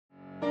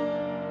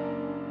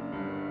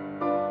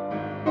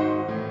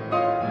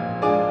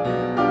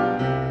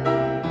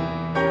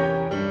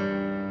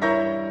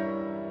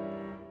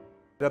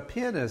A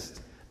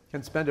pianist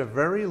can spend a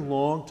very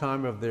long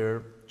time of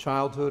their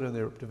childhood and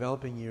their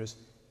developing years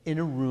in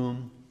a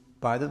room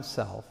by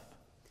themselves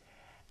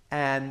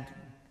and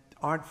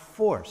aren't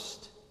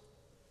forced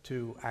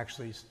to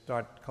actually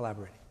start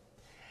collaborating.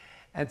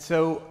 And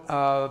so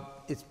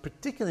it's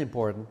particularly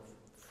important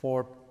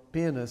for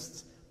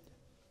pianists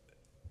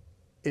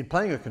in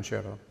playing a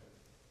concerto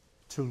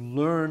to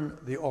learn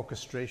the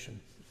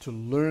orchestration, to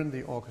learn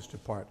the orchestra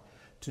part,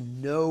 to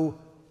know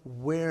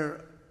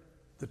where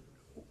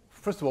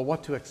first of all,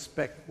 what to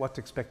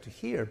expect to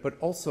hear, but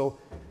also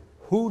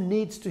who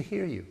needs to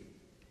hear you.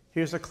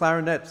 Here's a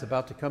clarinet that's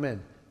about to come in.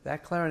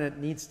 That clarinet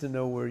needs to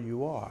know where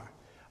you are.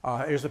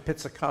 Here's a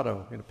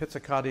pizzicato.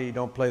 Pizzicati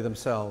don't play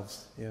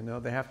themselves.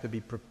 They have to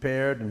be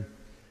prepared and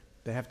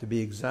they have to be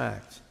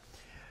exact.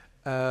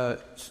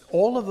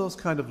 All of those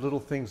kind of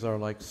little things are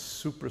like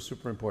super,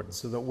 super important,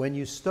 so that when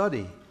you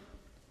study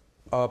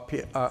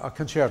a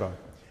concerto,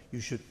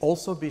 you should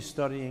also be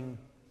studying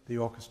the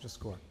orchestra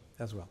score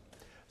as well,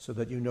 so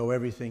that you know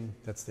everything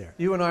that's there.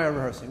 You and I are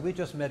rehearsing. We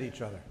just met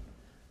each other.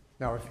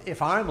 Now,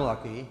 if I'm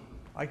lucky,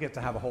 I get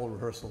to have a whole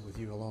rehearsal with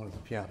you alone at the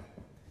piano,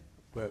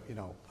 but,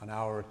 an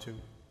hour or two.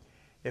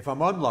 If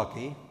I'm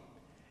unlucky,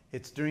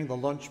 it's during the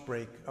lunch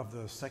break of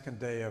the second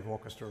day of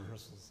orchestra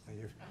rehearsals.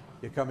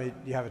 You come in,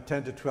 you have a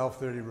 10 to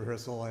 12:30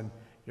 rehearsal, and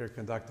you're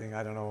conducting,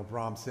 I don't know, a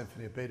Brahms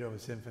symphony, a Beethoven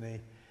symphony,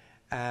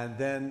 and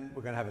then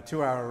we're going to have a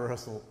 2-hour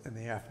rehearsal in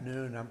the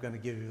afternoon. I'm going to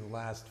give you the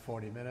last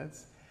 40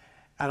 minutes.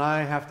 And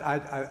I have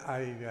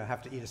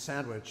to eat a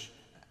sandwich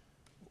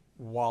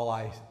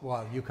while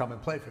you come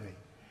and play for me.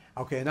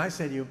 Okay, and I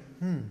say to you,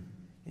 can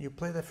you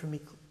play that for me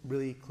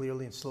really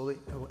clearly and slowly?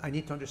 I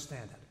need to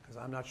understand that, because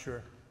I'm not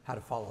sure how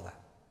to follow that.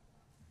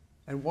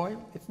 And why?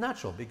 It's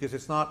natural, because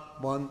it's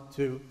not 1,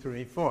 2,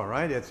 3, 4,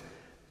 right? It's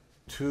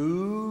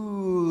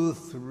 2,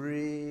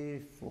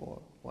 3,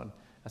 4, 1.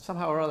 And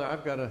somehow or other,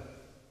 I've got to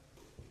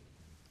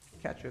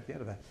catch you at the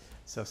end of that.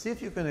 So see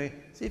if you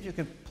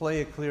can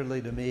play it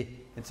clearly to me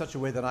in such a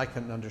way that I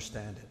can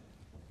understand it.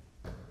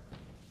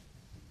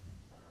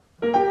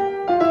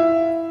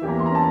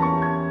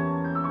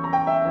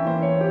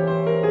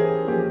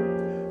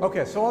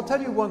 Okay, so I'll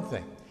tell you one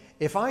thing.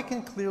 If I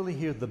can clearly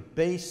hear the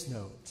bass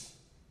notes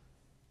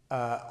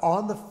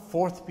on the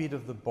 4th beat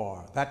of the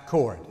bar, that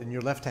chord in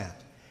your left hand,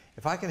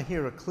 if I can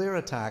hear a clear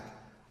attack,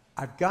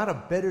 I've got a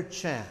better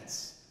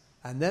chance.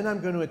 And then I'm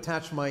going to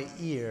attach my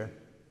ear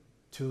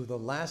to the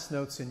last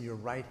notes in your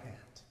right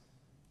hand.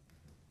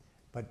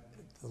 But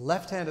the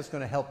left hand is going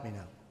to help me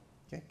now.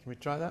 Okay, can we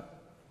try that?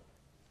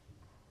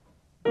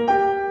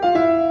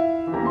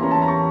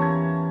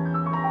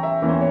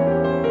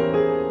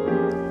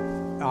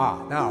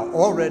 Now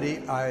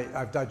already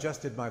I've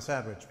digested my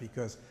sandwich,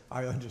 because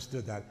I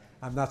understood that.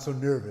 I'm not so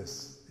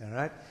nervous, all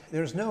right?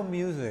 There's no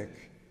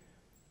music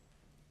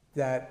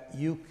that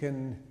you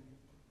can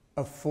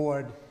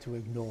afford to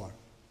ignore.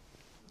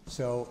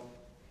 So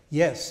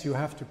yes, you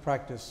have to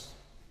practice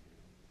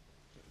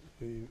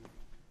the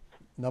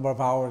number of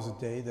hours a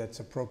day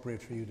that's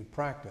appropriate for you to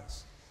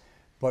practice.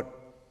 But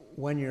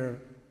when you're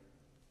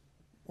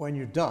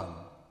done,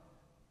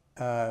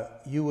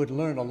 you would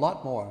learn a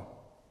lot more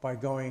by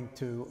going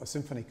to a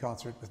symphony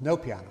concert with no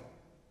piano,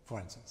 for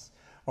instance,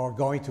 or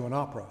going to an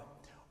opera,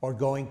 or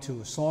going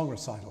to a song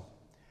recital.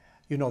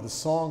 The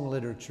song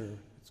literature,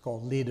 it's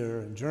called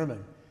Lieder in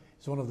German,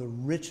 is one of the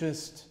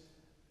richest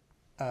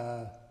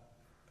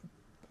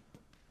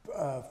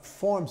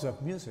forms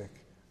of music,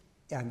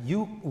 and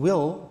you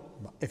will,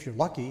 if you're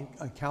lucky,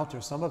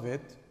 encounter some of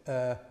it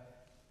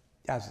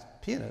as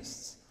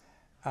pianists,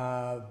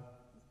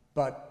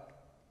 but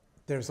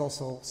there's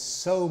also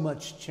so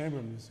much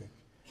chamber music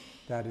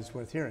that is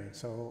worth hearing.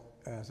 So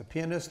as a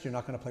pianist, you're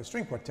not going to play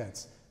string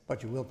quartets,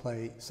 but you will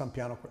play some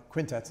piano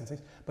quintets and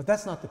things. But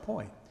that's not the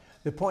point.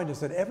 The point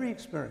is that every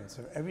experience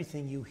or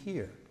everything you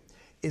hear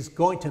is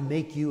going to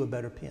make you a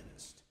better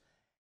pianist.